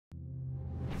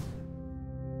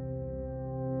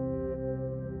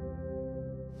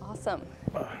Awesome.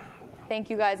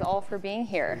 Thank you guys all for being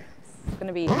here. It's going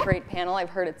to be a great panel. I've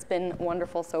heard it's been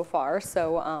wonderful so far.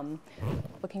 So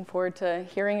looking forward to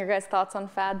hearing your guys' thoughts on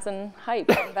fads and hype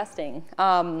investing.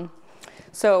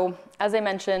 So as I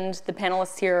mentioned, the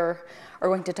panelists here are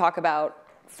going to talk about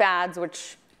fads,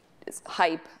 which is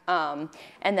hype, and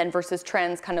then versus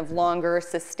trends, kind of longer,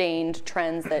 sustained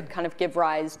trends that kind of give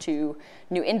rise to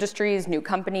new industries, new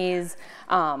companies,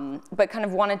 but kind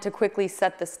of wanted to quickly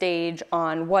set the stage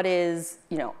on what is,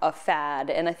 a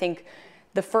fad. And I think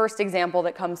the first example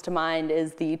that comes to mind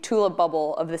is the tulip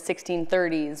bubble of the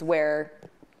 1630s, where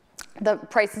the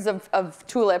prices of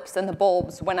tulips and the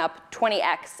bulbs went up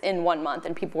 20x in 1 month,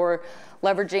 and people were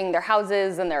leveraging their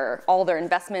houses and all their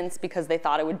investments because they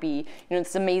thought it would be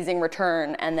this amazing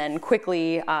return. And then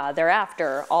quickly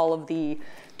thereafter, all of the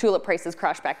tulip prices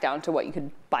crashed back down to what you could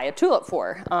buy a tulip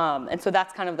for. And so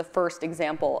that's kind of the first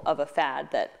example of a fad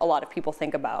that a lot of people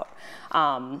think about.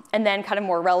 And then kind of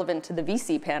more relevant to the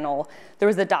VC panel, there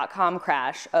was the dot-com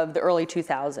crash of the early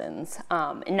 2000s.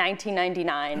 In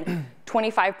 1999,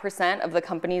 25% of the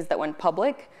companies that went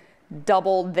public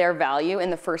doubled their value in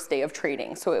the first day of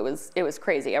trading. So it was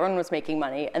crazy. Everyone was making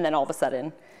money, and then all of a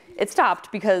sudden it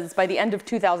stopped because by the end of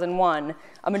 2001,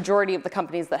 a majority of the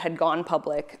companies that had gone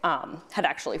public had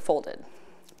actually folded.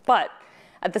 But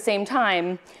at the same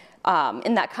time,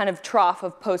 in that kind of trough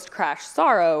of post-crash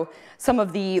sorrow, some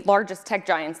of the largest tech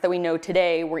giants that we know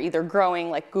today were either growing,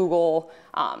 like Google,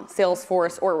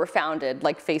 Salesforce, or were founded,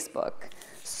 like Facebook.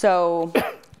 So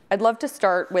I'd love to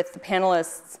start with the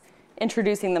panelists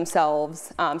introducing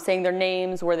themselves, saying their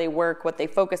names, where they work, what they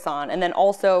focus on, and then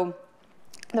also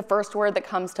the first word that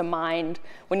comes to mind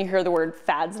when you hear the word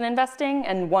fads in investing,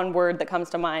 and one word that comes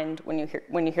to mind when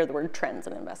you hear the word trends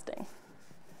in investing.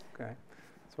 Okay,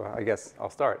 so I guess I'll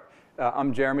start.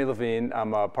 I'm Jeremy Levine.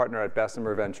 I'm a partner at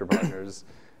Bessemer Venture Partners.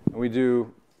 And we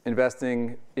do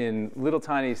investing in little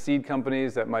tiny seed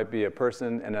companies that might be a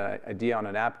person and an idea on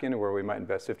a napkin, where we might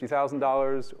invest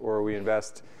 $50,000, or we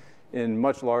invest in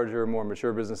much larger, more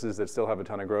mature businesses that still have a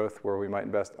ton of growth, where we might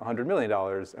invest $100 million,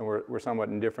 and we're somewhat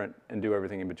indifferent and do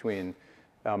everything in between.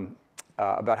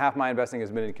 About half my investing has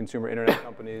been in consumer internet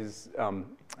companies.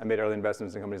 I made early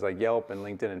investments in companies like Yelp and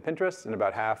LinkedIn and Pinterest, and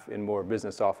about half in more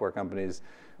business software companies,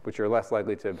 which you're less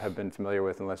likely to have been familiar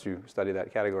with unless you study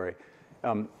that category.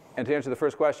 And to answer the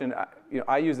first question,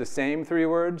 I use the same 3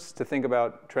 words to think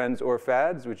about trends or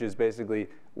fads, which is basically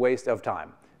waste of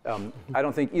time. I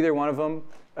don't think either one of them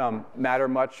matter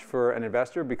much for an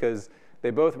investor, because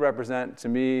they both represent, to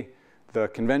me, the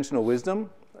conventional wisdom.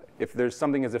 If there's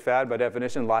something as a fad, by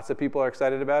definition, lots of people are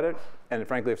excited about it. And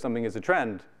frankly, if something is a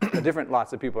trend,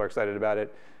 lots of people are excited about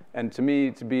it. And to me,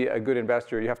 to be a good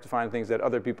investor, you have to find things that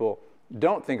other people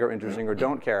don't think are interesting or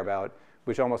don't care about,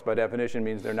 which almost by definition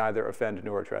means they're neither a fad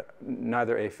nor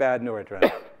a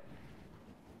trend.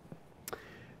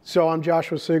 So I'm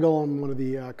Joshua Siegel. I'm one of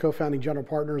the co-founding general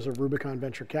partners of Rubicon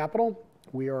Venture Capital.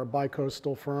 We are a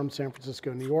bi-coastal firm, San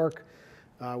Francisco, New York.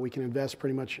 We can invest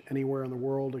pretty much anywhere in the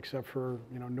world except for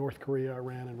North Korea,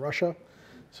 Iran, and Russia.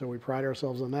 So we pride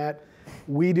ourselves on that.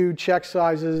 We do check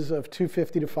sizes of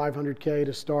 $250 to $500K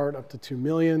to start, up to $2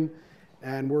 million.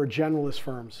 And we're a generalist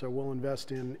firm. So we'll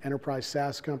invest in enterprise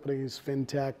SaaS companies,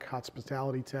 fintech,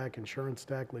 hospitality tech, insurance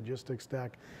tech, logistics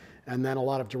tech, and then a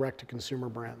lot of direct-to-consumer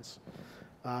brands.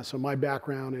 So my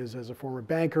background is as a former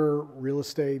banker, real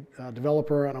estate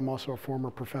developer, and I'm also a former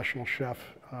professional chef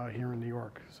here in New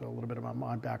York. So a little bit about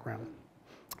my background.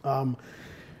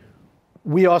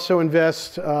 We also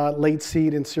invest late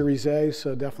seed and Series A,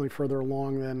 so definitely further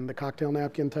along than the cocktail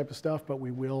napkin type of stuff, but we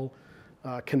will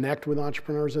connect with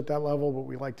entrepreneurs at that level, but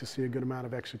we like to see a good amount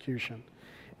of execution.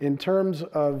 In terms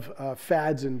of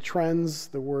fads and trends,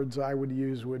 the words I would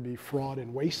use would be fraud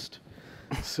and waste.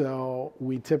 So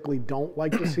we typically don't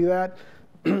like to see that.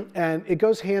 And it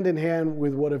goes hand in hand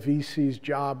with what a VC's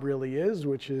job really is,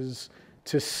 which is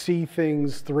to see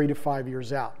things 3 to 5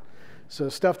 years out. So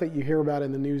stuff that you hear about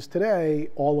in the news today,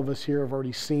 all of us here have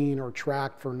already seen or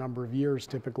tracked for a number of years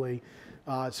typically.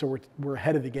 So we're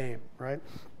ahead of the game, right?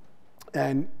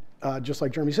 And just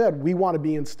like Jeremy said, we want to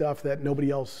be in stuff that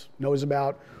nobody else knows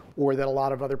about, or that a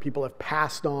lot of other people have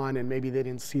passed on and maybe they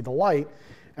didn't see the light.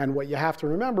 And what you have to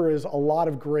remember is a lot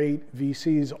of great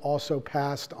VCs also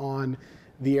passed on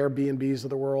the Airbnbs of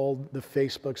the world, the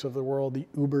Facebooks of the world, the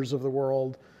Ubers of the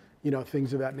world,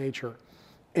 things of that nature.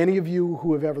 Any of you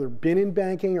who have ever been in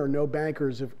banking or know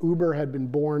bankers, if Uber had been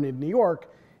born in New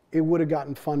York, it would have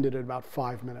gotten funded in about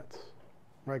 5 minutes,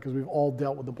 right? Because we've all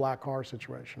dealt with the black car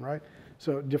situation, right?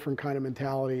 So different kind of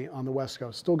mentality on the West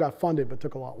Coast. Still got funded, but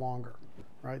took a lot longer,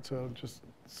 right? So just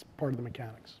it's part of the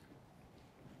mechanics.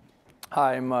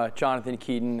 Hi, I'm Jonathan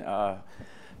Keidan,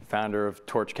 founder of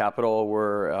Torch Capital.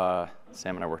 We're,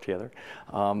 Sam and I work together.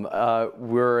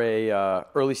 We're a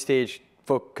early stage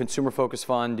consumer-focused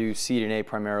fund, do seed and A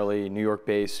primarily, New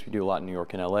York-based. We do a lot in New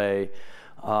York and LA.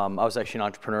 I was actually an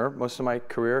entrepreneur most of my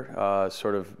career,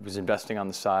 sort of was investing on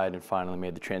the side and finally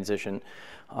made the transition.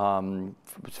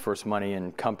 First money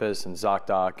in Compass and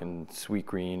ZocDoc and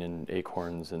Sweetgreen and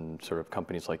Acorns and sort of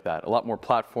companies like that. A lot more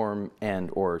platform and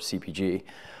or CPG.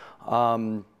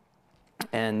 And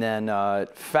then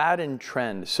fad and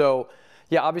trend. So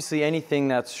yeah, obviously anything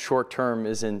that's short-term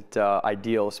isn't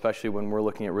ideal, especially when we're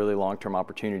looking at really long-term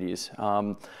opportunities.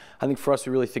 I think for us,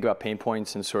 we really think about pain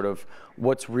points and sort of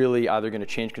what's really either going to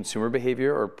change consumer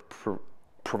behavior or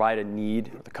provide a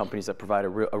need, the companies that provide a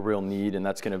real need, and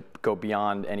that's going to go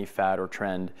beyond any fad or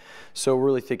trend. So we're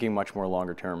really thinking much more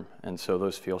longer term. And so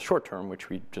those feel short-term, which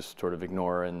we just sort of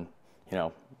ignore and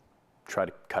try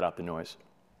to cut out the noise.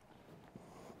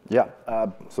 Yeah,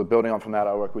 so building on from that,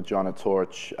 I work with John at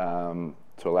Torch to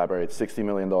elaborate. $60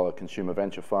 million consumer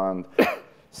venture fund.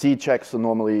 Seed checks are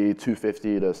normally $250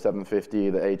 to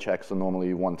 $750. The A checks are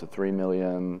normally $1 to $3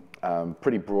 million.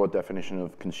 Pretty broad definition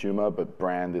of consumer, but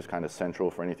brand is kind of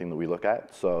central for anything that we look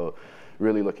at. So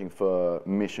really looking for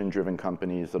mission-driven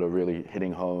companies that are really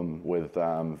hitting home with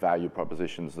value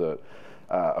propositions that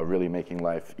are really making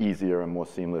life easier and more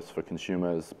seamless for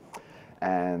consumers.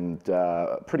 And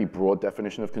pretty broad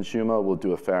definition of consumer. We'll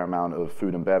do a fair amount of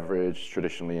food and beverage,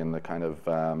 traditionally in the kind of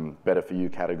better for you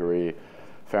category.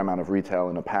 Fair amount of retail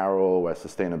and apparel, where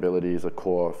sustainability is a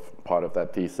core part of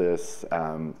that thesis.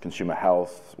 Consumer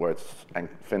health, and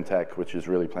fintech, which is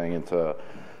really playing into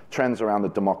trends around the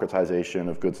democratization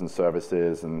of goods and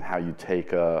services and how you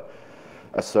take a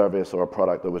service or a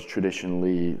product that was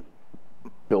traditionally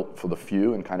built for the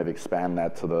few and kind of expand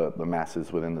that to the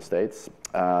masses within the States.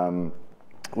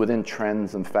 Within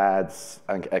trends and fads,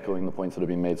 and echoing the points that have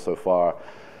been made so far,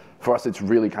 for us it's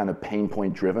really kind of pain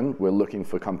point driven. We're looking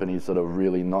for companies that are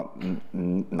really not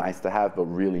nice to have, but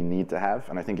really need to have.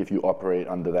 And I think if you operate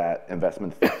under that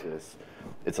investment thesis,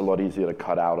 it's a lot easier to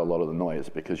cut out a lot of the noise,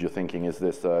 because you're thinking, is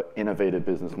this an innovative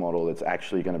business model that's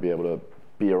actually going to be able to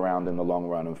be around in the long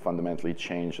run and fundamentally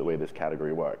change the way this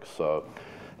category works? So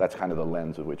that's kind of the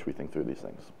lens with which we think through these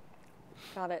things.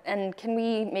 Got it. And can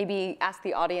we maybe ask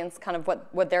the audience kind of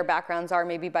what their backgrounds are,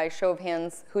 maybe by show of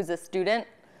hands, who's a student?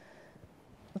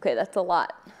 Okay, that's a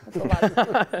lot. That's a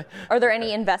lot. Are there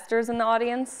any investors in the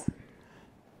audience?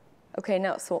 Okay,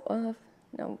 no. So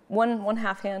no, one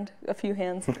half hand, a few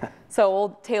hands. So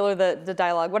we'll tailor the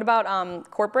dialogue. What about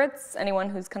corporates? Anyone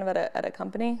who's kind of at a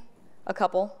company? A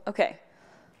couple. Okay.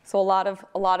 So a lot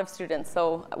of students.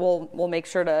 So we'll make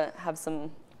sure to have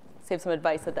save some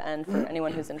advice at the end for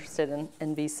anyone who's interested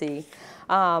in VC.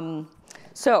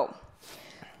 So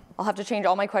I'll have to change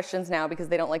all my questions now because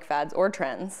they don't like fads or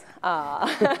trends.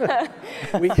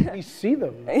 We see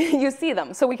them. You see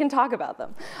them, so we can talk about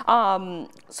them.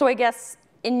 So I guess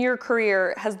in your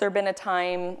career, has there been a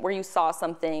time where you saw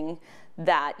something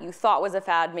that you thought was a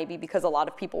fad, maybe because a lot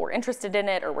of people were interested in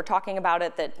it or were talking about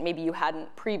it, that maybe you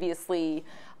hadn't previously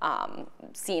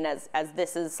seen as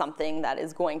this is something that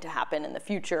is going to happen in the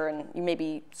future, and you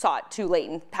maybe saw it too late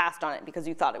and passed on it because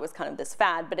you thought it was kind of this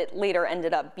fad, but it later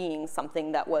ended up being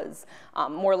something that was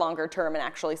more longer term and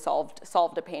actually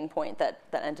solved a pain point that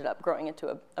ended up growing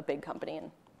into a big company,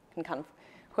 and kind of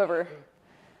whoever.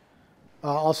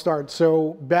 I'll start.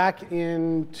 So back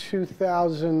in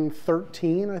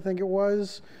 2013, I think it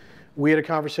was, we had a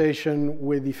conversation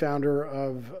with the founder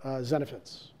of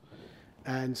Zenefits.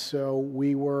 And so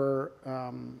we were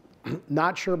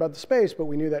not sure about the space, but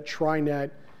we knew that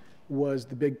TriNet was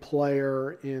the big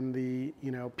player in the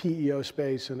PEO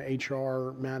space and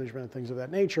HR management and things of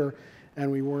that nature. And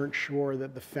we weren't sure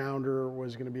that the founder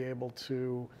was going to be able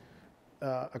to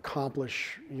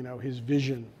accomplish his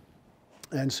vision.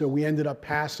 And so we ended up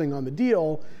passing on the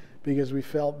deal because we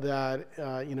felt that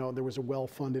there was a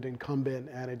well-funded incumbent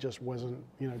and it just wasn't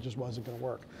going to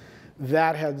work.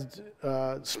 That had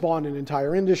spawned an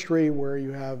entire industry where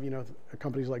you have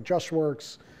companies like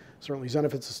JustWorks, certainly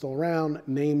Zenefits is still around,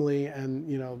 namely, and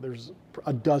there's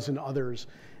a dozen others,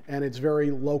 and it's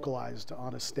very localized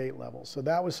on a state level. So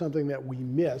that was something that we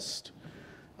missed.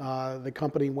 The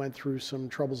company went through some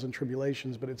troubles and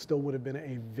tribulations, but it still would have been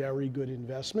a very good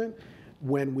investment.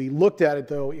 When we looked at it,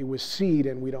 though, it was seed,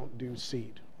 and we don't do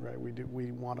seed, right?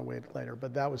 We want to wait later.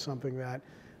 But that was something that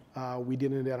we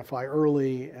didn't identify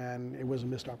early, and it was a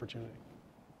missed opportunity.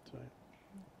 So.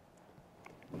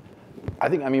 I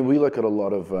mean, we look at a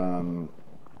lot of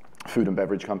food and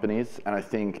beverage companies, and I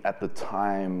think at the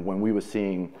time when we were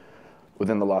seeing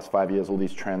within the last 5 years, all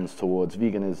these trends towards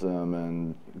veganism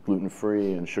and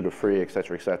gluten-free and sugar-free, et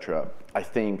cetera, I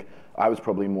think I was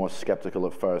probably more skeptical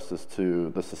at first as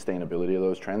to the sustainability of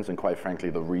those trends and, quite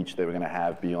frankly, the reach they were going to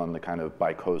have beyond the kind of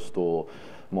bi-coastal,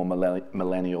 more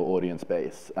millennial audience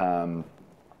base. I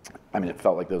mean, it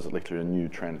felt like there was literally a new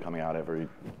trend coming out every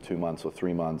 2 months or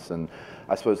 3 months. And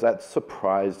I suppose that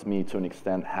surprised me to an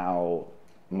extent how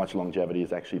much longevity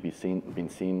has actually been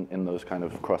seen in those kind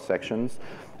of cross sections,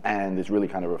 and is really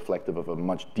kind of reflective of a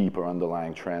much deeper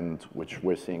underlying trend, which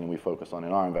we're seeing and we focus on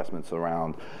in our investments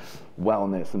around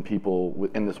wellness and people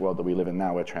in this world that we live in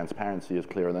now, where transparency is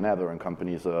clearer than ever and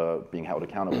companies are being held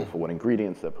accountable for what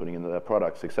ingredients they're putting into their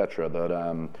products, et cetera,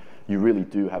 that you really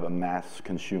do have a mass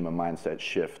consumer mindset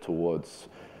shift towards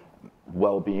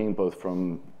well-being, both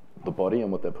from the body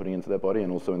and what they're putting into their body,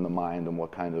 and also in the mind and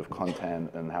what kind of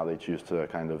content and how they choose to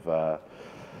kind of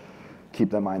keep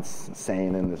their minds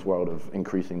sane in this world of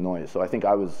increasing noise. So I think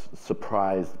I was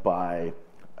surprised by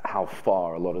how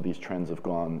far a lot of these trends have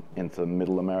gone into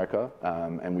middle America,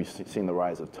 and we've seen the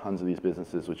rise of tons of these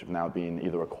businesses which have now been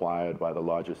either acquired by the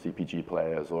larger CPG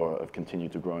players or have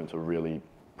continued to grow into really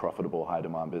profitable,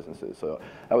 high-demand businesses. So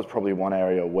that was probably one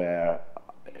area where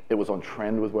it was on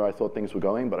trend with where I thought things were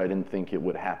going, but I didn't think it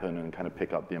would happen and kind of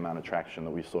pick up the amount of traction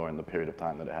that we saw in the period of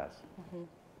time that it has. Mm-hmm.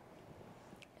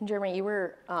 And Jeremy, you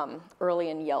were early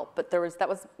in Yelp, but that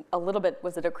was a little bit,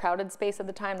 was it a crowded space at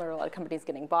the time? There were a lot of companies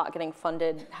getting bought, getting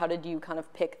funded. How did you kind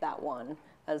of pick that one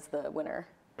as the winner?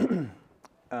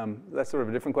 That's sort of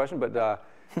a different question, but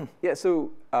yeah,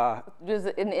 so...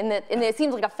 it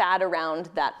seems like a fad around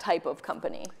that type of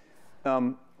company.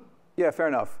 Yeah, fair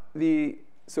enough.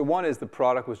 So one is the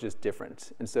product was just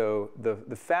different. And so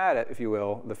the fad, if you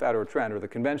will, the fad or trend, or the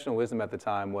conventional wisdom at the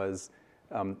time was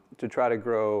to try to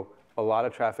grow a lot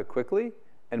of traffic quickly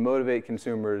and motivate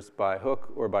consumers by hook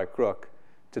or by crook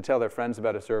to tell their friends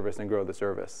about a service and grow the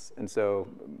service. And so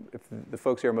if the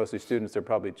folks here are mostly students, they're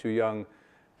probably too young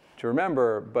to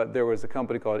remember, but there was a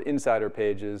company called Insider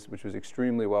Pages, which was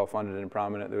extremely well-funded and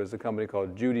prominent. There was a company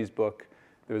called Judy's Book.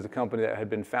 There was a company that had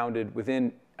been founded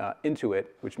within Intuit,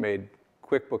 which made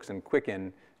QuickBooks and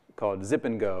Quicken, called Zip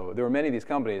and Go. There were many of these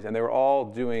companies, and they were all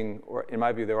doing, or in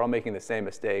my view, they were all making the same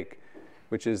mistake,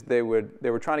 which is they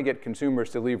were trying to get consumers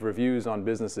to leave reviews on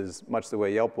businesses, much the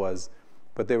way Yelp was,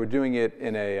 but they were doing it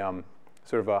in a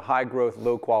sort of a high-growth,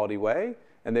 low-quality way,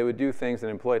 and they would do things and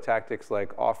employ tactics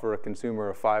like offer a consumer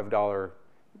a $5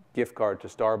 gift card to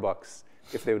Starbucks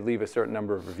if they would leave a certain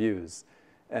number of reviews.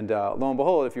 And lo and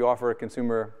behold, if you offer a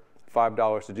consumer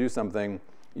 $5 to do something,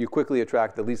 you quickly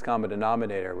attract the least common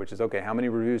denominator, which is, okay, how many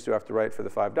reviews do I have to write for the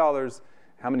 $5?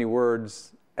 How many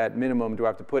words at minimum do I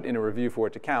have to put in a review for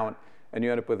it to count? And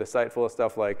you end up with a site full of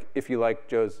stuff like, if you like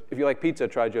pizza,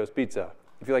 try Joe's Pizza.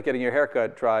 If you like getting your hair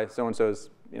cut, try so-and-so's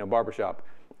barbershop.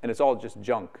 And it's all just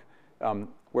junk.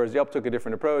 Whereas Yelp took a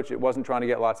different approach. It wasn't trying to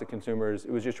get lots of consumers.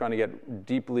 It was just trying to get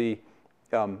deeply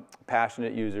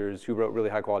passionate users who wrote really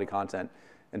high-quality content.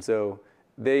 And so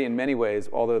they, in many ways,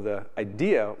 although the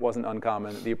idea wasn't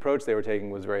uncommon, the approach they were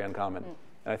taking was very uncommon.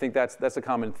 And I think that's a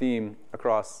common theme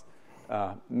across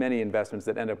many investments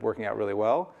that end up working out really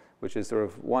well, which is sort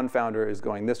of one founder is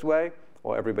going this way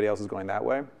while everybody else is going that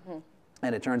way.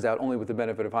 And it turns out only with the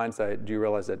benefit of hindsight do you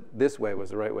realize that this way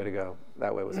was the right way to go,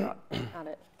 that way was not. Got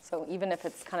it. So even if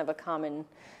it's kind of a common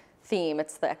theme,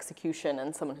 it's the execution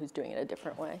and someone who's doing it a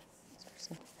different way.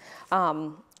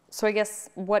 So I guess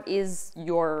what is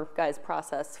your guys'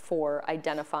 process for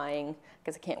identifying, I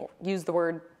guess I can't use the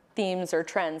word themes or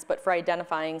trends, but for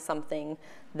identifying something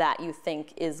that you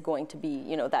think is going to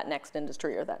be, that next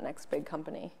industry or that next big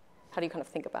company? How do you kind of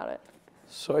think about it?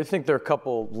 So I think there are a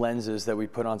couple lenses that we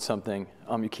put on something.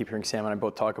 You keep hearing Sam and I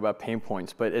both talk about pain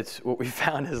points, but it's what we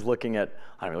found is looking at,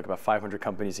 look about 500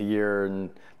 companies a year and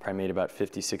probably made about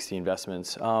 50, 60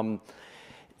 investments.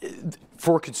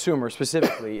 For consumers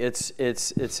specifically, that's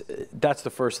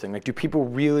the first thing. Like, do people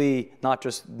really, not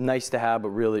just nice to have, but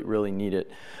really need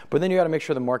it? But then you got to make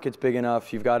sure the market's big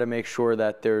enough. You've got to make sure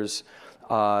that there's,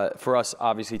 for us,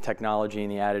 obviously technology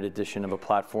and the added addition of a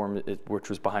platform, which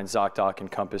was behind ZocDoc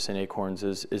and Compass and Acorns,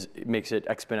 it makes it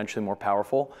exponentially more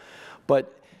powerful.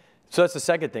 But so that's the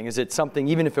second thing. Is it something,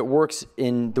 even if it works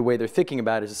in the way they're thinking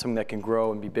about it, is it something that can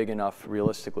grow and be big enough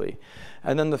realistically?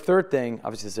 And then the third thing,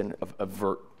 obviously, is an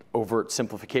overt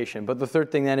simplification. But the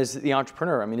third thing then is the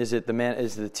entrepreneur. I mean, is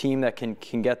the team that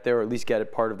can get there, or at least get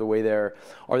it part of the way there?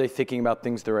 Are they thinking about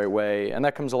things the right way? And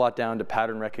that comes a lot down to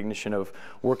pattern recognition of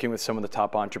working with some of the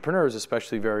top entrepreneurs,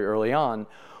 especially very early on.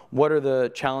 what are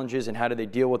the challenges and how do they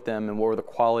deal with them, and what are the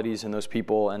qualities in those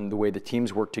people and the way the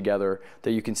teams work together,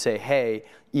 that you can say, hey,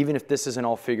 even if this isn't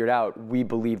all figured out, we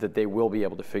believe that they will be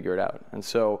able to figure it out. And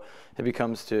so it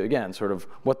becomes to, again, sort of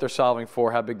what they're solving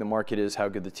for, how big the market is, how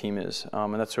good the team is,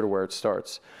 and that's sort of where it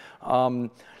starts.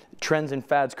 Trends and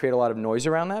fads create a lot of noise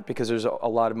around that because there's a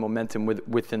lot of momentum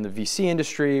within the VC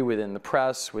industry, within the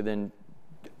press, within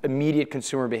immediate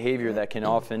consumer behavior that can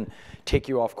often take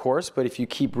you off course. But if you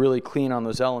keep really clean on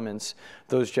those elements,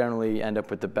 those generally end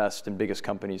up with the best and biggest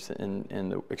companies in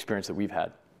the experience that we've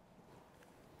had.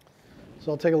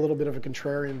 So I'll take a little bit of a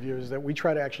contrarian view, is that we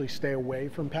try to actually stay away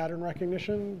from pattern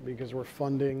recognition because we're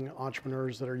funding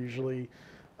entrepreneurs that are usually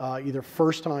either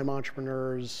first-time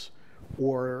entrepreneurs,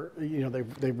 or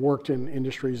they've worked in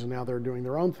industries and now they're doing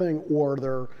their own thing, or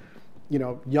they're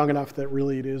young enough that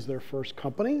really it is their first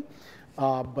company.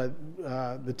 But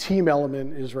the team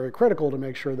element is very critical to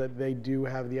make sure that they do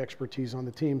have the expertise on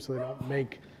the team so they don't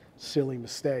make silly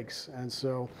mistakes. And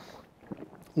so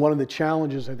one of the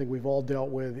challenges I think we've all dealt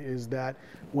with is that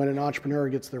when an entrepreneur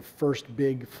gets their first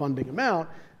big funding amount,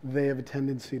 they have a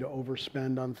tendency to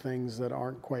overspend on things that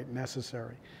aren't quite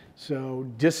necessary. So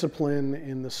discipline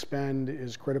in the spend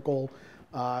is critical.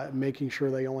 Making sure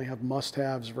they only have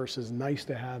must-haves versus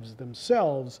nice-to-haves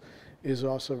themselves is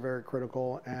also very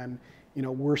critical. And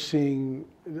we're seeing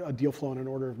a deal flow in an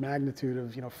order of magnitude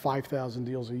of 5,000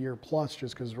 deals a year plus,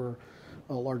 just because we're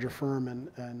a larger firm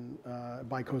and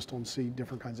bi-coastal and see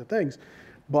different kinds of things.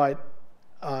 But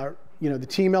the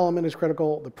team element is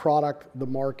critical, the product, the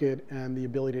market, and the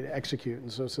ability to execute.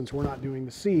 And so since we're not doing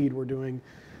the seed, we're doing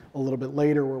a little bit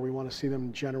later where we want to see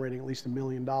them generating at least $1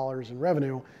 million in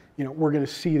revenue, we're going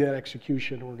to see that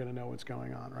execution, we're going to know what's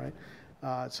going on,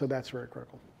 right? So that's very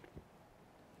critical.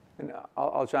 And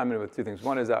I'll chime in with two things.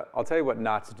 One is I'll tell you what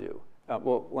not to do.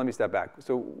 Well, let me step back.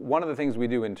 So one of the things we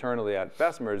do internally at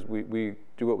Bessemer is we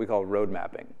do what we call road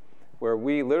mapping, where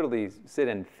we literally sit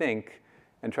and think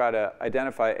and try to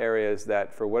identify areas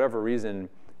that, for whatever reason,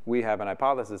 we have an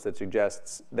hypothesis that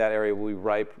suggests that area will be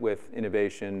ripe with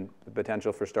innovation, the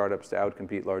potential for startups to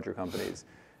outcompete larger companies.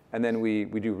 And then we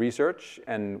do research,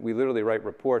 and we literally write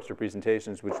reports or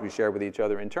presentations which we share with each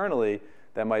other internally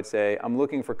that might say, I'm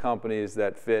looking for companies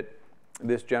that fit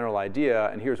this general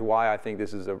idea, and here's why I think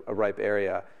this is a ripe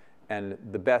area. And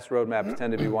the best roadmaps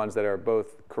tend to be ones that are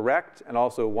both correct and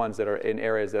also ones that are in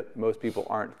areas that most people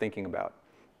aren't thinking about.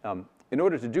 In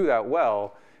order to do that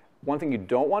well, one thing you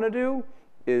don't want to do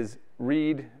is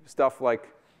read stuff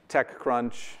like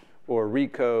TechCrunch or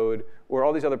Recode or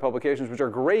all these other publications, which are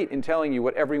great in telling you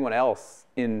what everyone else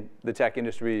in the tech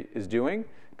industry is doing,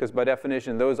 because by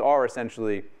definition, those are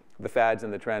essentially the fads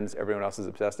and the trends everyone else is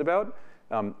obsessed about.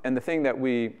 And the thing that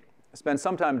we spend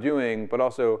some time doing, but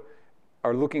also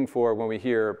are looking for when we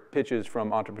hear pitches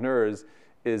from entrepreneurs,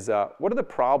 is what are the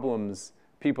problems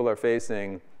people are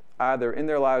facing, either in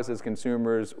their lives as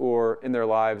consumers or in their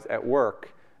lives at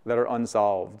work, that are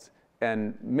unsolved.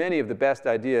 And many of the best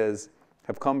ideas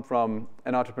have come from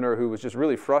an entrepreneur who was just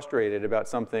really frustrated about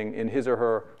something in his or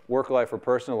her work life or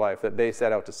personal life that they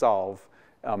set out to solve.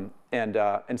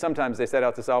 And sometimes they set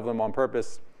out to solve them on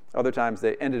purpose. Other times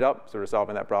they ended up sort of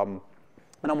solving that problem.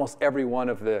 And almost every one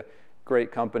of the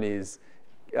great companies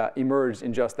emerged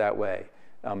in just that way.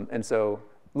 And so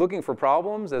looking for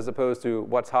problems as opposed to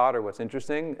what's hot or what's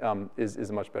interesting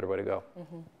is a much better way to go.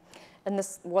 Mm-hmm. And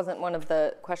this wasn't one of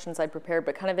the questions I prepared,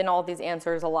 but kind of in all of these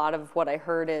answers, a lot of what I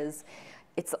heard is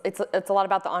it's a lot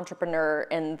about the entrepreneur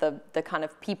and the kind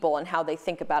of people and how they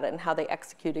think about it and how they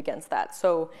execute against that.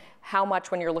 So how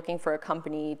much, when you're looking for a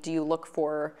company, do you look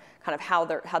for kind of how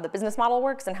the business model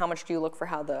works, and how much do you look for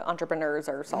how the entrepreneurs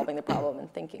are solving the problem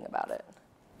and thinking about it?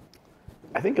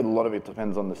 I think a lot of it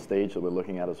depends on the stage that we're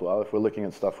looking at as well. If we're looking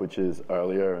at stuff which is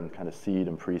earlier and kind of seed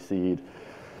and pre-seed,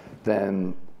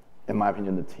 then in my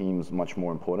opinion, the team's much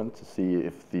more important to see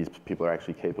if these people are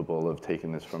actually capable of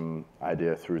taking this from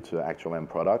idea through to actual end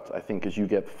product. I think as you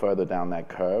get further down that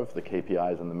curve, the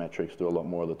KPIs and the metrics do a lot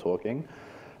more of the talking.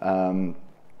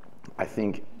 I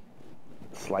think,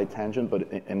 slight tangent, but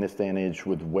in this day and age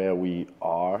with where we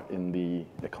are in the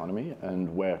economy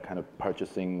and where kind of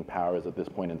purchasing power is at this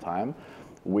point in time,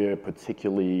 we're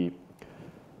particularly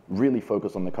really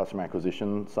focused on the customer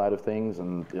acquisition side of things.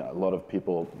 And a lot of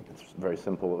people, it's very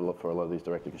simple for a lot of these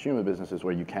direct-to-consumer businesses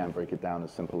where you can break it down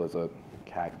as simple as a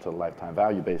CAC to lifetime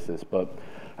value basis. But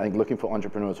I think looking for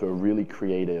entrepreneurs who are really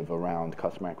creative around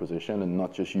customer acquisition and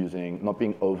not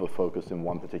being over-focused in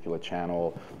one particular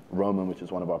channel. Roman, which is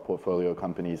one of our portfolio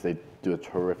companies, they do a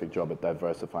terrific job at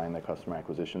diversifying their customer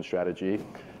acquisition strategy.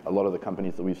 A lot of the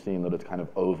companies that we've seen that are kind of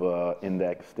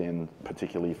over-indexed in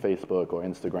particularly Facebook or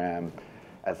Instagram,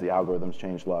 as the algorithms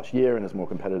changed last year and as more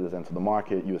competitors enter the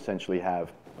market, you essentially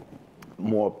have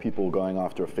more people going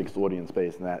after a fixed audience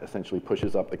base, and that essentially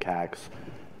pushes up the CACs,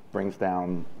 brings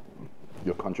down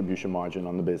your contribution margin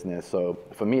on the business. So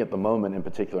for me at the moment in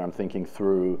particular, I'm thinking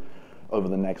through over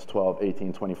the next 12,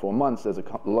 18, 24 months, there's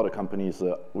a lot of companies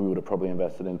that we would have probably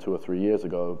invested in 2 or 3 years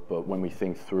ago, but when we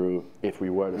think through, if we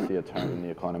were to see a turn in the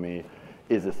economy,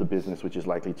 is this a business which is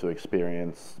likely to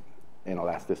experience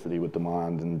inelasticity with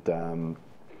demand,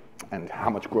 and how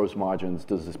much gross margins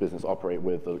does this business operate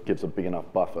with that gives a big enough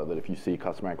buffer that if you see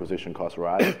customer acquisition costs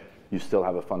rise, you still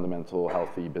have a fundamental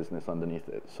healthy business underneath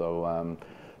it. So,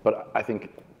 but I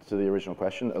think to the original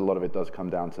question, a lot of it does come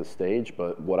down to stage,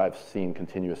 but what I've seen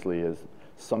continuously is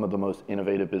some of the most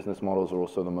innovative business models are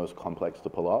also the most complex to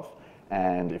pull off.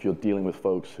 And if you're dealing with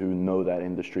folks who know that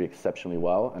industry exceptionally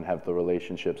well and have the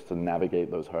relationships to navigate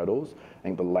those hurdles, I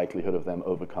think the likelihood of them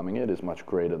overcoming it is much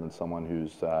greater than someone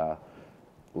who's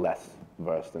less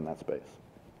versed in that space.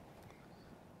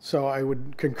 So I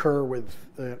would concur with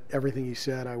everything he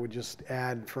said. I would just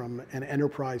add from an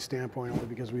enterprise standpoint, only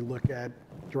because we look at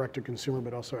direct-to-consumer,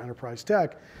 but also enterprise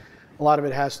tech, a lot of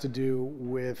it has to do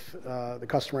with the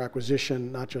customer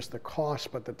acquisition, not just the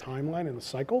cost, but the timeline and the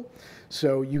cycle.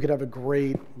 So you could have a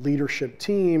great leadership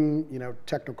team,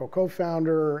 technical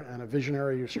co-founder and a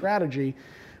visionary strategy,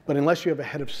 but unless you have a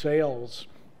head of sales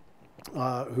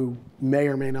who may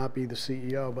or may not be the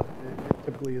CEO, but it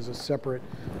typically is a separate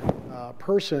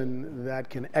person that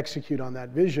can execute on that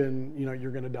vision,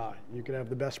 you're going to die. You could have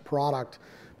the best product,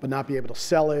 but not be able to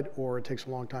sell it, or it takes a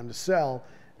long time to sell,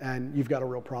 and you've got a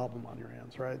real problem on your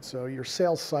hands, right? So your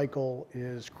sales cycle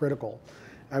is critical.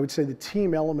 I would say the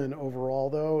team element overall,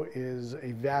 though, is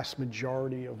a vast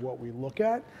majority of what we look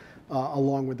at,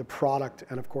 along with the product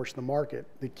and, of course, the market.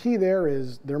 The key there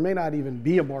is there may not even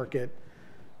be a market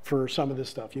for some of this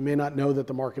stuff. You may not know that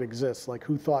the market exists. Like,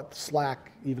 who thought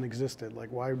Slack even existed?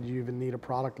 Like, why would you even need a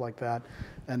product like that?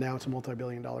 And now it's a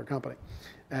multi-billion-dollar company.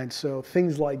 And so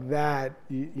things like that,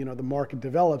 the market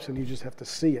develops and you just have to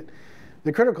see it.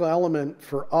 The critical element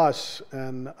for us,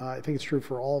 and I think it's true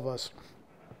for all of us,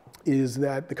 is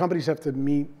that the companies have to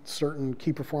meet certain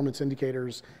key performance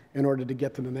indicators in order to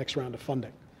get to the next round of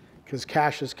funding, because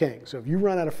cash is king. So if you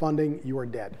run out of funding, you are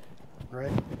dead,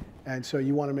 right? And so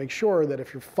you want to make sure that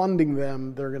if you're funding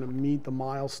them, they're going to meet the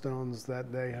milestones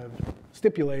that they have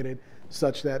stipulated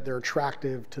such that they're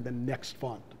attractive to the next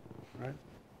fund, right?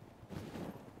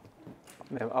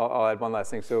 I'll add one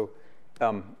last thing. So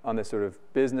on this sort of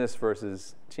business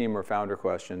versus team or founder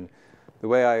question, the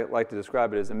way I like to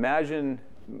describe it is imagine,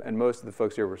 and most of the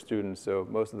folks here were students, so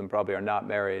most of them probably are not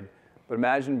married, but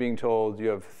imagine being told you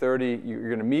have 30, you're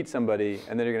going to meet somebody,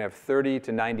 and then you're going to have 30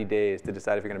 to 90 days to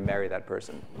decide if you're going to marry that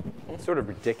person. It's sort of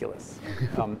ridiculous.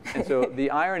 And so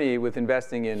the irony with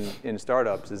investing in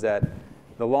startups is that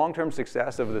the long-term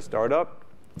success of the startup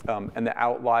and the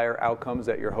outlier outcomes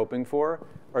that you're hoping for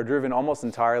are driven almost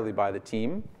entirely by the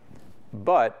team.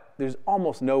 But there's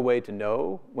almost no way to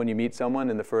know when you meet someone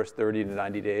in the first 30 to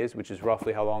 90 days, which is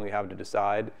roughly how long you have to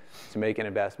decide to make an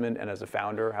investment, and as a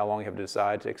founder, how long you have to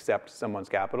decide to accept someone's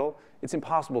capital. It's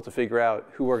impossible to figure out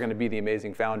who are going to be the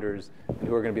amazing founders and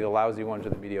who are going to be the lousy ones or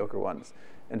the mediocre ones.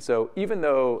 And so even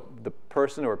though the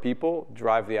person or people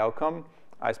drive the outcome,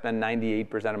 I spend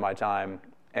 98% of my time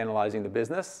analyzing the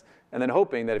business and then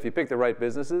hoping that if you pick the right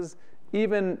businesses,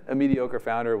 even a mediocre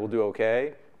founder will do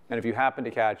okay. And if you happen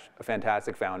to catch a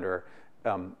fantastic founder,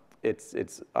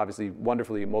 it's obviously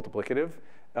wonderfully multiplicative.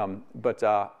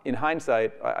 But in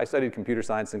hindsight, I studied computer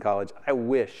science in college. I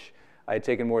wish I had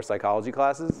taken more psychology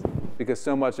classes, because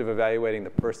so much of evaluating the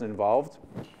person involved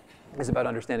is about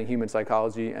understanding human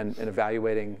psychology and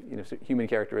evaluating human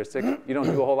characteristics. You don't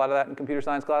do a whole lot of that in computer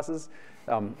science classes.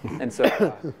 And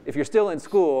so if you're still in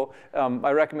school,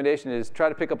 my recommendation is try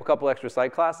to pick up a couple extra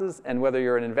psych classes. And whether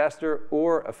you're an investor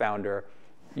or a founder,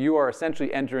 you are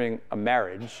essentially entering a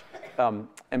marriage.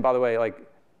 And by the way,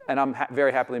 and I'm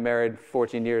very happily married,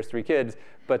 14 years, 3 kids,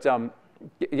 but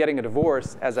getting a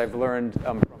divorce, as I've learned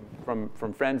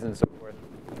from friends and so forth,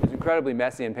 is incredibly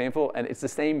messy and painful. And it's the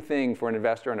same thing for an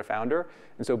investor and a founder.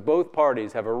 And so both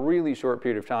parties have a really short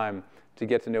period of time to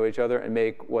get to know each other and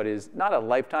make what is not a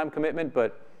lifetime commitment,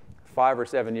 but 5 or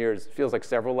 7 years. Feels like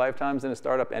several lifetimes in a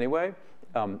startup anyway.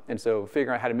 And so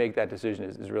figuring out how to make that decision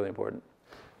is really important.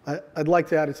 I'd like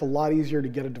to add, it's a lot easier to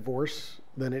get a divorce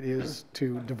than it is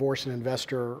to divorce an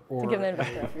investor, or to get an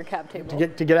investor off your cap table.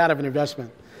 To get out of an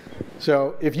investment.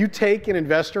 So if you take an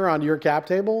investor onto your cap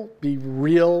table, be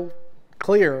real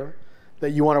clear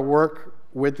that you want to work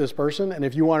with this person. And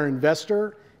if you want an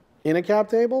investor in a cap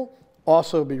table,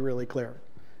 also be really clear,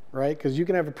 right? Because you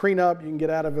can have a prenup, you can get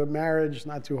out of a marriage,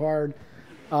 not too hard.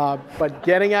 But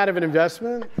getting out of an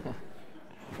investment,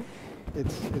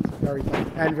 it's very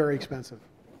tough and very expensive.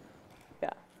 Yeah.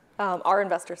 Our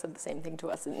investor said the same thing to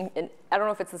us. And I don't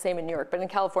know if it's the same in New York, but in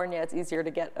California, it's easier to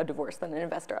get a divorce than an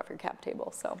investor off your cap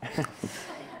table. So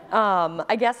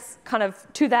I guess kind of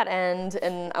to that end,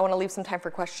 and I want to leave some time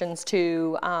for questions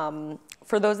too.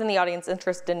 For those in the audience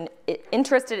interested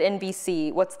in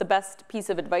VC, what's the best piece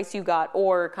of advice you got,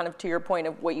 or kind of to your point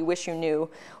of what you wish you knew,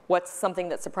 what's something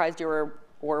that surprised you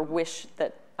or wish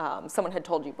that someone had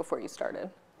told you before you started?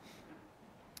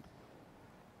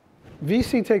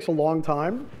 VC takes a long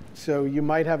time, so you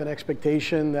might have an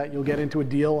expectation that you'll get into a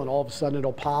deal and all of a sudden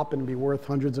it'll pop and be worth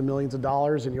hundreds of millions of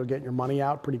dollars and you'll get your money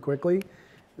out pretty quickly.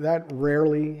 That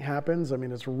rarely happens. I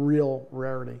mean, it's a real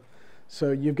rarity.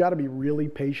 So you've got to be really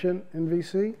patient in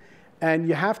VC, and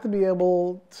you have to be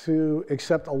able to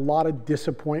accept a lot of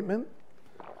disappointment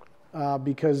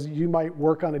because you might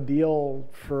work on a deal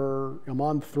for a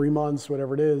month, 3 months,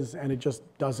 whatever it is, and it just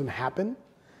doesn't happen.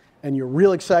 And you're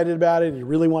real excited about it, and you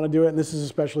really want to do it. And this is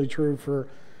especially true for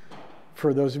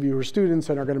those of you who are students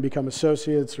and are going to become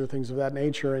associates or things of that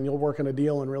nature. And you'll work on a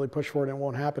deal and really push for it, and it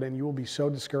won't happen, and you will be so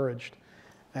discouraged.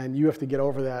 And you have to get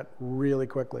over that really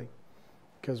quickly,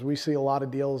 because we see a lot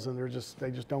of deals and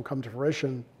they just don't come to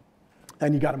fruition,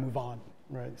 and you got to move on,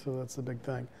 right? So that's the big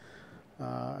thing.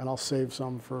 And I'll save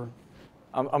some for.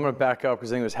 I'm going to back up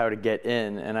because I think it was how to get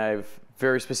in, and I have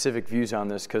very specific views on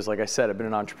this because, like I said, I've been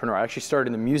an entrepreneur. I actually started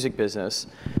in the music business,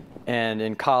 and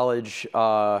in college,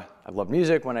 I loved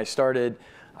music. When I started,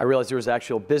 I realized there was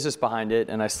actual business behind it,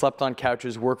 and I slept on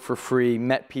couches, worked for free,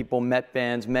 met people, met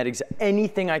bands, met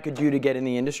anything I could do to get in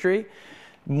the industry.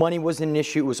 Money wasn't an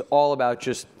issue. It was all about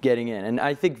just getting in. And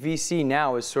I think VC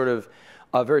now is sort of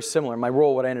very similar. My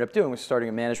role, what I ended up doing was starting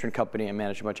a management company and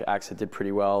managed a bunch of acts that did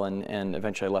pretty well, and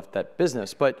eventually I left that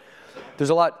business. But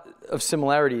there's a lot of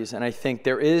similarities, and I think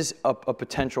there is a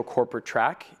potential corporate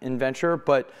track in venture,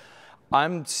 but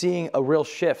I'm seeing a real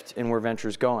shift in where venture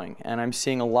is going, and I'm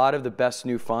seeing a lot of the best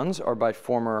new funds are by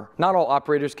former, not all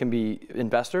operators can be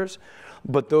investors,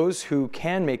 but those who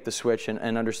can make the switch and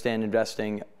understand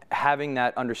investing, having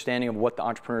that understanding of what the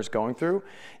entrepreneur is going through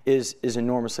is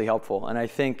enormously helpful. And I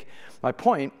think my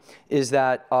point is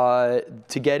that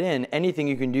to get in, anything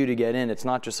you can do to get in, it's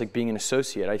not just like being an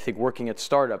associate. I think working at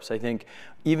startups, I think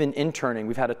even interning,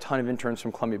 we've had a ton of interns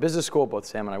from Columbia Business School, both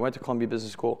Sam and I went to Columbia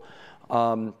Business School.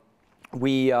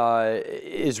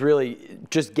 Is really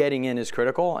just getting in is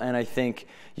critical, and I think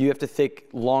you have to think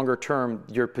longer term.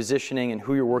 Your positioning and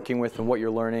who you're working with and what you're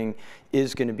learning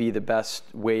is going to be the best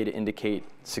way to indicate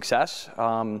success.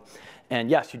 And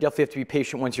yes, you definitely have to be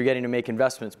patient once you're getting to make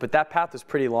investments, but that path is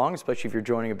pretty long, especially if you're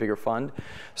joining a bigger fund.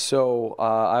 So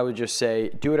I would just say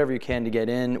do whatever you can to get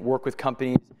in, work with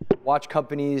companies, watch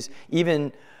companies,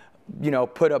 even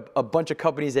put a bunch of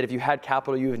companies that if you had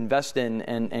capital you would invest in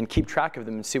and keep track of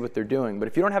them and see what they're doing. But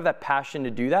if you don't have that passion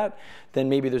to do that, then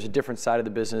maybe there's a different side of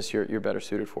the business you're better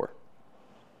suited for.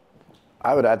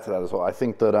 I would add to that as well. I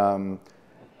think that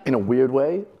in a weird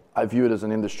way, I view it as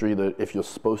an industry that if you're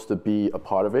supposed to be a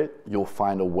part of it, you'll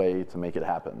find a way to make it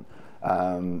happen.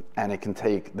 And it can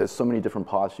take, there's so many different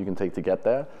paths you can take to get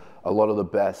there. A lot of the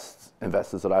best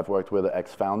investors that I've worked with are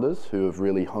ex-founders who have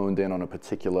really honed in on a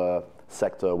particular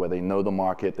sector where they know the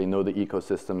market, they know the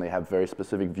ecosystem, they have very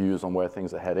specific views on where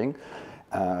things are heading,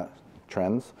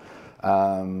 trends,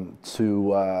 to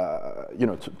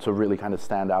really kind of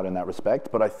stand out in that respect.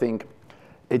 But I think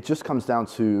it just comes down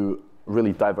to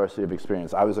really diversity of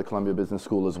experience. I was at Columbia Business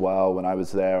School as well. When I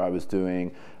was there, I was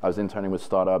interning with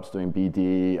startups, doing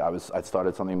BD. I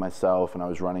started something myself and I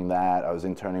was running that. I was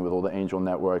interning with all the angel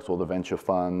networks, all the venture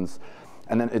funds.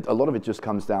 And then a lot of it just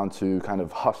comes down to kind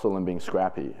of hustle and being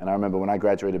scrappy. And I remember when I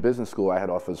graduated business school, I had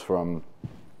offers from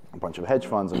a bunch of hedge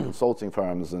funds and consulting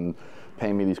firms and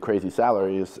paying me these crazy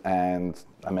salaries. And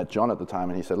I met John at the time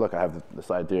and he said, look, I have this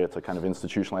idea to kind of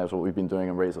institutionalize what we've been doing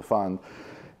and raise a fund.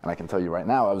 And I can tell you right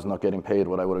now, I was not getting paid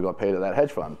what I would have got paid at that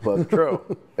hedge fund. But true.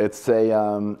 It's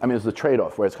it's a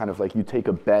trade-off where it's kind of like you take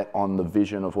a bet on the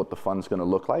vision of what the fund's going to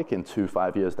look like in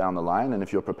 2-5 years down the line. And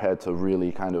if you're prepared to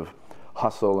really kind of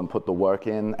hustle and put the work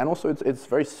in, and also it's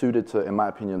very suited to, in my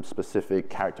opinion, specific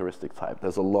characteristic type.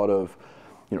 There's a lot of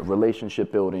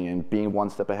relationship building and being one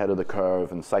step ahead of the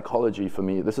curve, and psychology for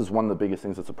me, this is one of the biggest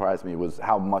things that surprised me was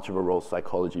how much of a role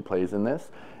psychology plays in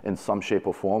this in some shape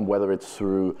or form, whether it's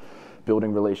through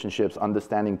building relationships,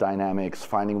 understanding dynamics,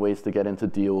 finding ways to get into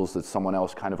deals that someone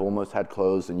else kind of almost had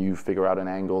closed, and you figure out an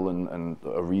angle and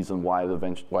a reason why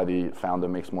the founder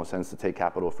makes more sense to take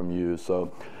capital from you.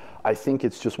 So I think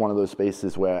it's just one of those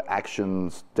spaces where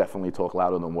actions definitely talk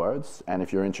louder than words. And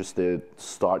if you're interested,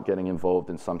 start getting involved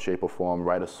in some shape or form,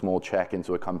 write a small check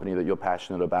into a company that you're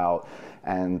passionate about,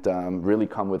 and really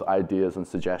come with ideas and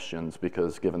suggestions,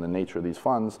 because given the nature of these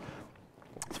funds,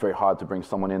 it's very hard to bring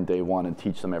someone in day one and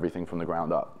teach them everything from the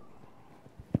ground up.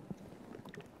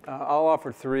 I'll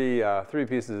offer three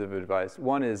pieces of advice.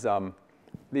 One is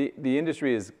the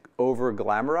industry is over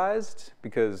glamorized,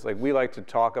 because like we like to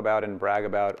talk about and brag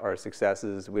about our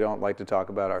successes. We don't like to talk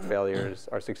about our failures.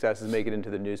 Our successes make it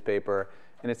into the newspaper,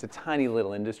 and it's a tiny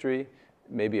little industry,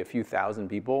 maybe a few thousand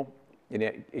people, and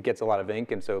it gets a lot of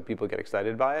ink, and so people get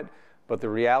excited by it. But the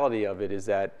reality of it is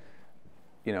that,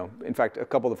 you know, in fact, a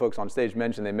couple of the folks on stage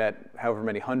mentioned they met however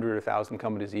many 100 or 1,000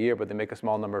 companies a year, but they make a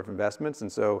small number of investments.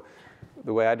 And so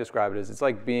the way I describe it is it's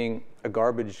like being a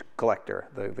garbage collector,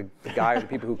 the guy or the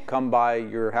people who come by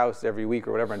your house every week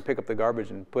or whatever and pick up the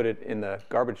garbage and put it in the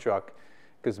garbage truck,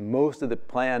 because most of the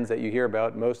plans that you hear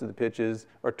about, most of the pitches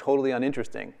are totally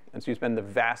uninteresting. And so you spend the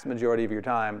vast majority of your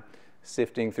time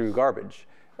sifting through garbage.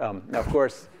 Now, of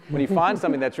course, when you find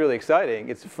something that's really exciting,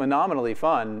 it's phenomenally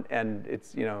fun, and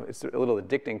it's, you know, it's a little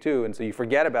addicting too, and so you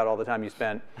forget about all the time you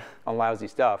spent on lousy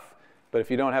stuff. But if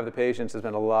you don't have the patience to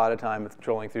spend a lot of time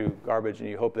trolling through garbage and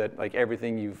you hope that like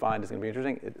everything you find is going to be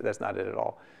interesting, that's not it at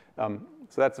all. So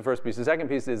that's the first piece. The second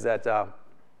piece is that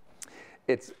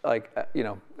it's like,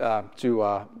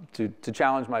 to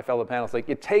challenge my fellow panelists, like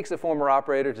it takes a former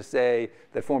operator to say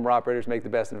that former operators make the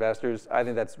best investors. I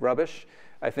think that's rubbish.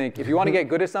 I think if you want to get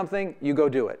good at something, you go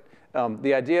do it.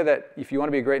 The idea that if you want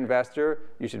to be a great investor,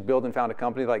 you should build and found a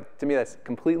company, like to me, that's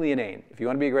completely inane. If you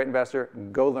want to be a great investor,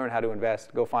 go learn how to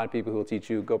invest, go find people who will teach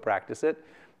you, go practice it.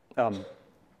 And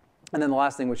then the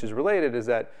last thing, which is related, is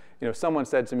that, you know, someone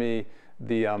said to me,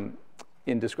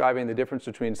 in describing the difference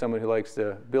between someone who likes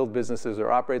to build businesses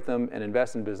or operate them and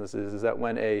invest in businesses, is that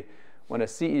when a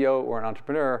CEO or an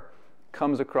entrepreneur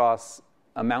comes across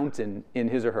a mountain in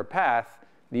his or her path,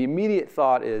 the immediate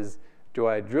thought is, do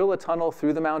I drill a tunnel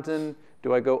through the mountain?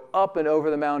 Do I go up and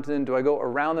over the mountain? Do I go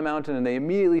around the mountain? And they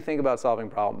immediately think about solving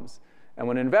problems. And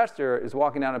when an investor is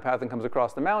walking down a path and comes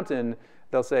across the mountain,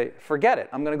 they'll say, forget it,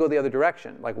 I'm going to go the other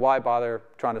direction. Like, why bother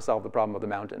trying to solve the problem of the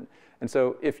mountain? And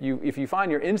so if you find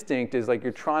your instinct is like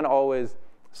you're trying to always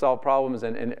solve problems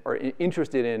and are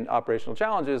interested in operational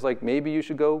challenges, like maybe you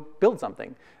should go build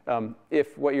something.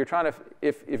 If what you're trying to,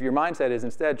 if your mindset is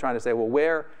instead trying to say, well,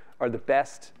 where are the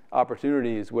best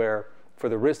opportunities where for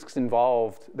the risks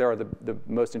involved there are the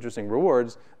most interesting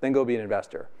rewards, then go be an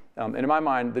investor. And in my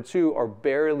mind, the two are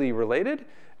barely related,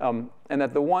 and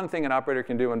that the one thing an operator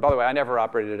can do, and by the way, I never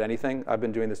operated anything. I've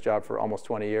been doing this job for almost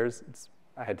 20 years.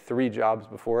 I had 3 jobs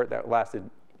before it that lasted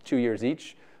 2 years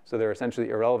each, so they're essentially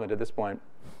irrelevant at this point.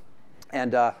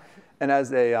 And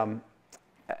as an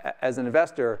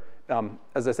investor,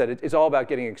 as I said, it's all about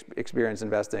getting experience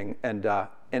investing,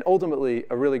 and ultimately,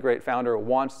 a really great founder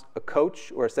wants a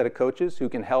coach or a set of coaches who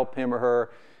can help him or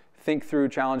her think through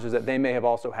challenges that they may have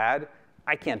also had.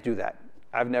 I can't do that.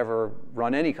 I've never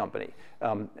run any company,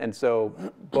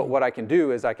 but what I can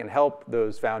do is I can help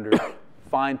those founders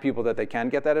find people that they can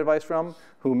get that advice from,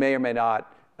 who may or may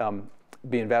not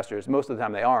be investors. Most of the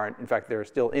time, they aren't. In fact, they're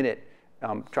still in it,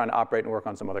 trying to operate and work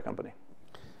on some other company.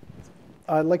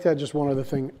 I'd like to add just one other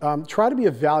thing. Try to be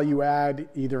a value add,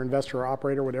 either investor or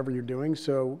operator, whatever you're doing.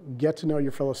 So get to know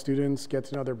your fellow students, get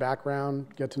to know their background,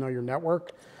 get to know your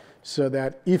network, so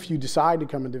that if you decide to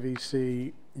come into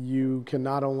VC, you can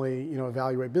not only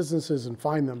evaluate businesses and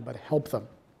find them, but help them,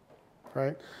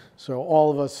 right? So all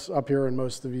of us up here and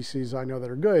most of the VCs I know that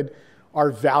are good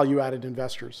are value added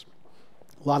investors.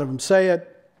 A lot of them say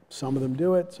it, some of them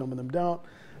do it, some of them don't.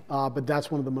 But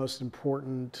that's one of the most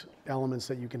important elements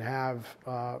that you can have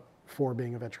for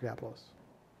being a venture capitalist.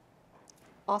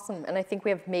 Awesome, and I think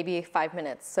we have maybe 5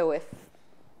 minutes. So if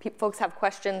folks have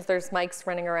questions, there's mics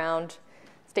running around.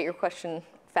 State your question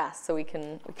fast so we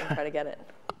can try to get it.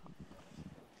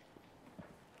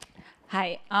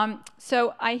 Hi.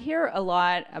 So I hear a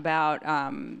lot about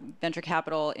venture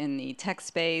capital in the tech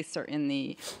space or in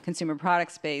the consumer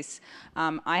product space.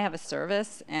 I have a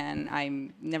service, and I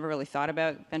never really thought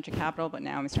about venture capital, but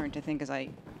now I'm starting to think as I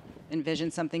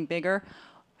envision something bigger.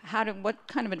 What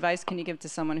kind of advice can you give to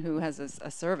someone who has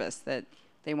a service that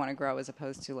they want to grow as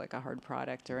opposed to like a hard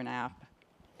product or an app?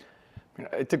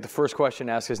 I think the first question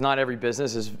to ask is not every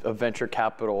business is a venture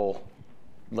capital.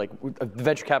 Like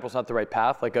venture capital is not the right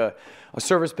path. Like a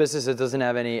service business that doesn't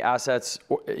have any assets,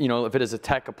 or, if it is a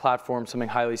tech, a platform, something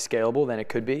highly scalable, then it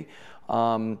could be.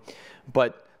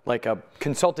 But like a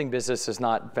consulting business is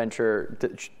not venture,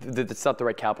 that's not the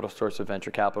right capital source of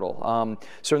venture capital.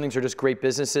 Certain things are just great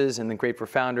businesses and then great for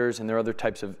founders, and there are other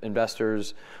types of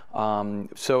investors.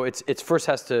 So it's first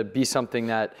has to be something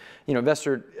that,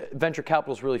 venture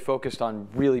capital is really focused on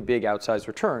really big outsized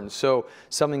returns. So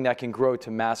something that can grow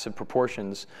to massive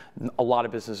proportions. A lot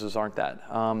of businesses aren't that.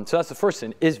 So that's the first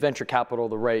thing. Is venture capital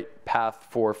the right path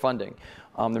for funding?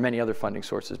 There are many other funding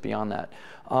sources beyond that.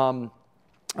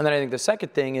 And then I think the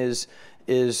second thing is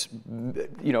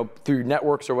through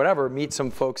networks or whatever, meet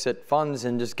some folks at funds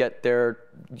and just get their,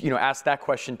 ask that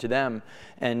question to them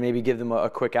and maybe give them a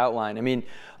quick outline. I mean,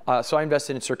 so I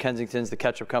invested in Sir Kensington's, the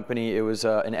ketchup company. It was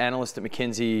an analyst at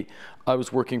McKinsey. I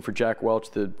was working for Jack Welch,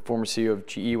 the former CEO of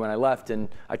GE, when I left, and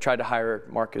I tried to hire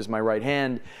Mark as my right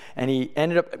hand, and he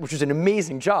ended up, which was an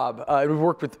amazing job. He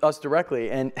worked with us directly,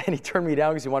 and he turned me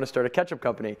down because he wanted to start a ketchup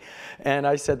company. And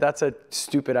I said, that's a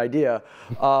stupid idea.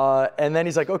 And then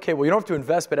he's like, okay, well, you don't have to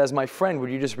invest, but as my friend, would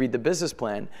you just read the business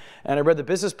plan? And I read the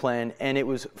business plan, and it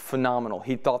was phenomenal.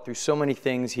 He thought through so many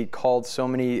things. He called so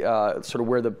many, sort of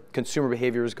where the consumer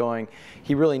behavior was going.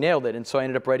 He really nailed it. And so I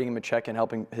ended up writing him a check and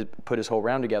helping put his whole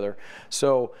round together.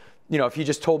 So, if he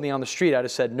just told me on the street, I'd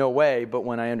have said no way. But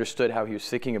when I understood how he was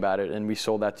thinking about it, and we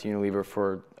sold that to Unilever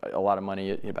for a lot of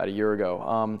money about a year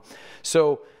ago.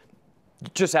 So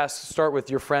just start with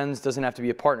your friends. Doesn't have to be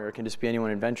a partner. It can just be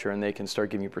anyone in venture, and they can start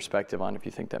giving you perspective on if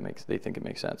you think they think it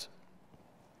makes sense.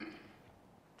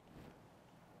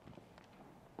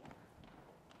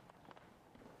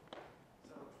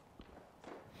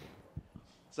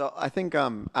 So I think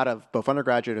out of both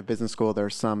undergraduate and business school,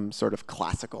 there's some sort of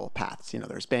classical paths.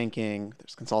 There's banking,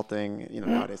 there's consulting.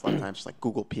 Nowadays a lot of times just like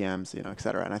Google PMs, et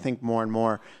cetera. And I think more and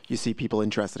more you see people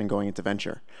interested in going into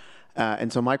venture.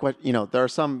 And so my question, there are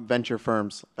some venture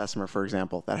firms, Bessemer for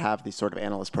example, that have these sort of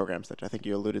analyst programs that I think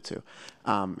you alluded to,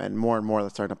 and more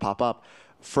that's starting to pop up.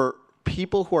 For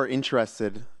people who are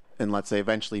interested in, let's say,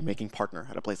 eventually making partner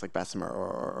at a place like Bessemer,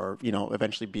 or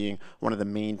eventually being one of the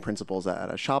main principals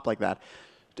at a shop like that.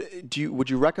 Would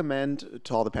you recommend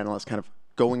to all the panelists kind of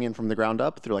going in from the ground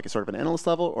up through like a sort of an analyst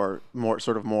level, or more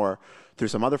through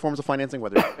some other forms of financing,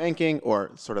 whether it's banking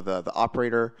or sort of the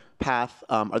operator path?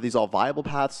 Are these all viable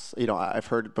paths? I've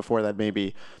heard before that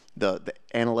maybe the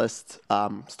analyst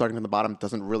starting from the bottom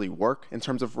doesn't really work in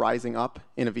terms of rising up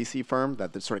in a VC firm,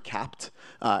 that they're sort of capped,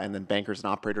 and then bankers and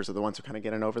operators are the ones who kind of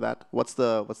get in over that. What's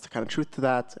the kind of truth to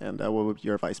that, and what would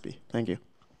your advice be? Thank you.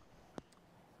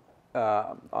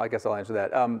 I guess I'll answer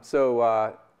that.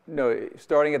 No,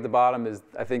 starting at the bottom is,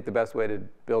 I think, the best way to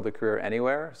build a career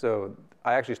anywhere. So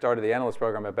I actually started the analyst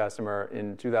program at Bessemer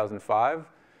in 2005.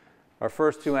 Our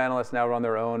first two analysts now run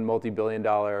their own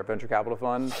multi-billion-dollar venture capital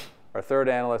fund. Our third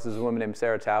analyst is a woman named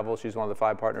Sarah Tavel. She's one of the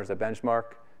 5 partners at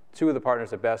Benchmark. 2 of the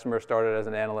partners at Bessemer started as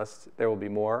an analyst. There will be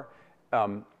more.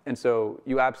 And so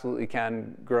you absolutely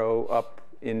can grow up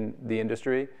in the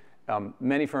industry.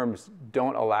 Many firms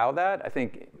don't allow that, I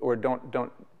think, or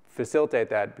don't facilitate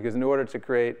that, because in order to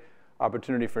create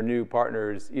opportunity for new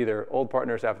partners, either old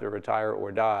partners have to retire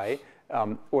or die,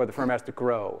 or the firm has to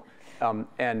grow.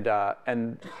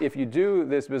 And if you do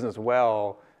this business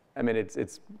well, I mean,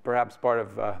 it's perhaps part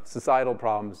of societal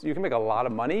problems. You can make a lot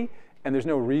of money, and there's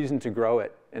no reason to grow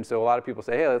it. And so a lot of people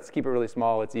say, hey, let's keep it really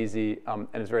small, it's easy, and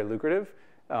it's very lucrative.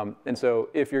 And so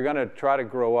if you're going to try to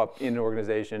grow up in an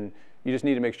organization, you just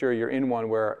need to make sure you're in one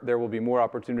where there will be more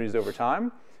opportunities over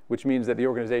time, which means that the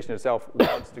organization itself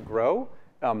wants to grow,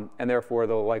 and therefore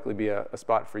there'll likely be a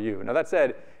spot for you. Now that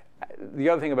said, the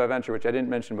other thing about venture, which I didn't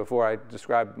mention before, I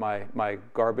described my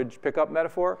garbage pickup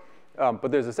metaphor,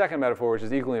 but there's a second metaphor which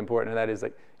is equally important, and that is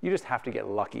like, you just have to get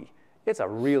lucky. It's a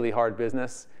really hard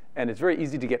business, and it's very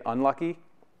easy to get unlucky.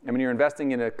 I mean, you're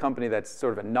investing in a company that's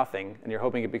sort of a nothing, and you're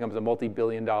hoping it becomes a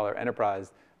multi-billion-dollar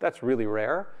enterprise. That's really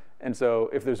rare. And so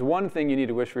if there's one thing you need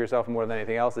to wish for yourself more than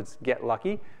anything else, it's get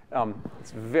lucky.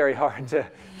 It's very hard to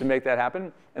make that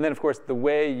happen. And then, of course, the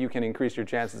way you can increase your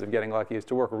chances of getting lucky is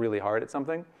to work really hard at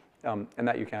something, and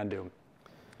that you can do.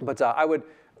 But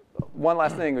one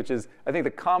last thing, which is, I think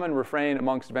the common refrain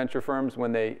amongst venture firms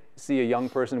when they see a young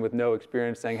person with no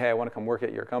experience saying, hey, I want to come work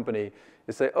at your company,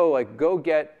 is say, oh, like, go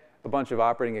get a bunch of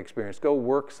operating experience, go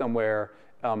work somewhere,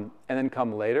 and then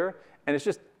come later. And it's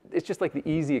just like the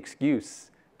easy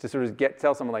excuse to sort of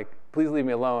tell someone like, please leave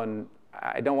me alone.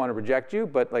 I don't want to reject you,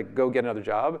 but like go get another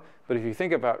job. But if you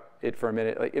think about it for a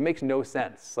minute, like it makes no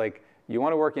sense. Like you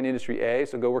want to work in industry A,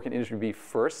 so go work in industry B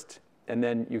first, and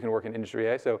then you can work in industry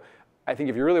A. So I think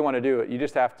if you really want to do it, you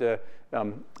just have to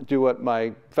do what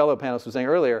my fellow panelist was saying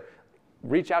earlier,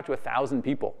 reach out to 1,000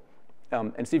 people.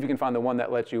 and see if you can find the one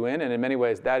that lets you in. And in many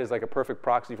ways, that is like a perfect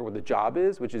proxy for what the job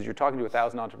is, which is you're talking to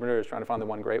 1,000 entrepreneurs trying to find the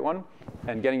one great one,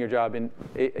 and getting a job in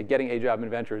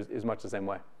venture is much the same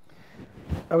way.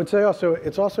 I would say also,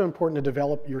 it's also important to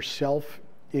develop yourself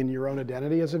in your own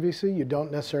identity as a VC. You don't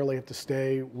necessarily have to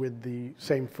stay with the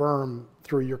same firm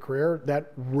through your career.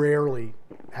 That rarely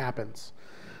happens.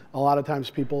 A lot of times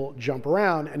people jump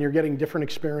around and you're getting different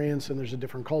experience and there's a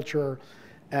different culture,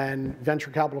 and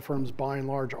venture capital firms by and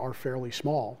large are fairly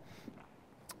small.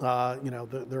 There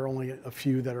are only a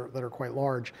few that are quite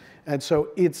large. And so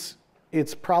it's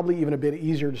probably even a bit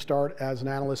easier to start as an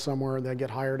analyst somewhere and then get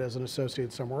hired as an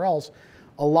associate somewhere else.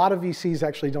 A lot of VCs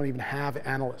actually don't even have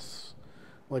analysts.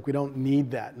 Like, we don't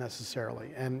need that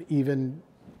necessarily. And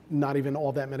not even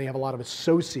all that many have a lot of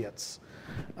associates.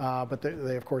 But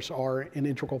they, of course, are an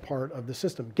integral part of the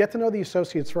system. Get to know the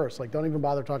associates first. Like, don't even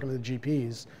bother talking to the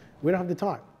GPs. We don't have the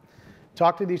time.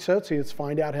 Talk to the associates,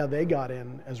 find out how they got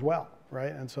in as well,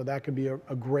 right? And so that could be a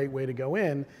great way to go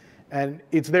in. And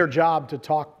it's their job to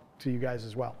talk to you guys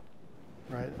as well,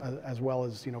 right? As well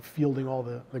as, fielding all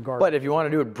the garbage. But if you want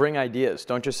to do it, bring ideas.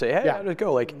 Don't just say, hey, how did it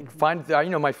go? Like, find, I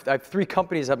have 3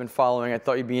 companies I've been following I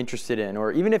thought you'd be interested in.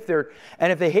 Or even if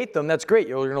if they hate them, that's great.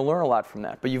 You're going to learn a lot from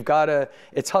that. But you've got to,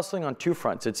 it's hustling on 2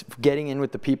 fronts. It's getting in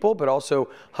with the people, but also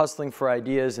hustling for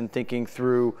ideas and thinking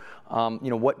through,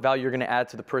 what value you're going to add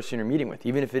to the person you're meeting with.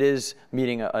 Even if it is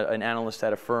meeting an analyst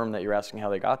at a firm that you're asking how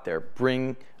they got there,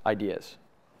 bring ideas.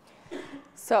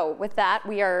 So with that,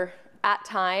 we are at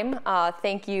time.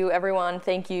 Thank you, everyone.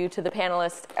 Thank you to the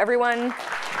panelists. Everyone.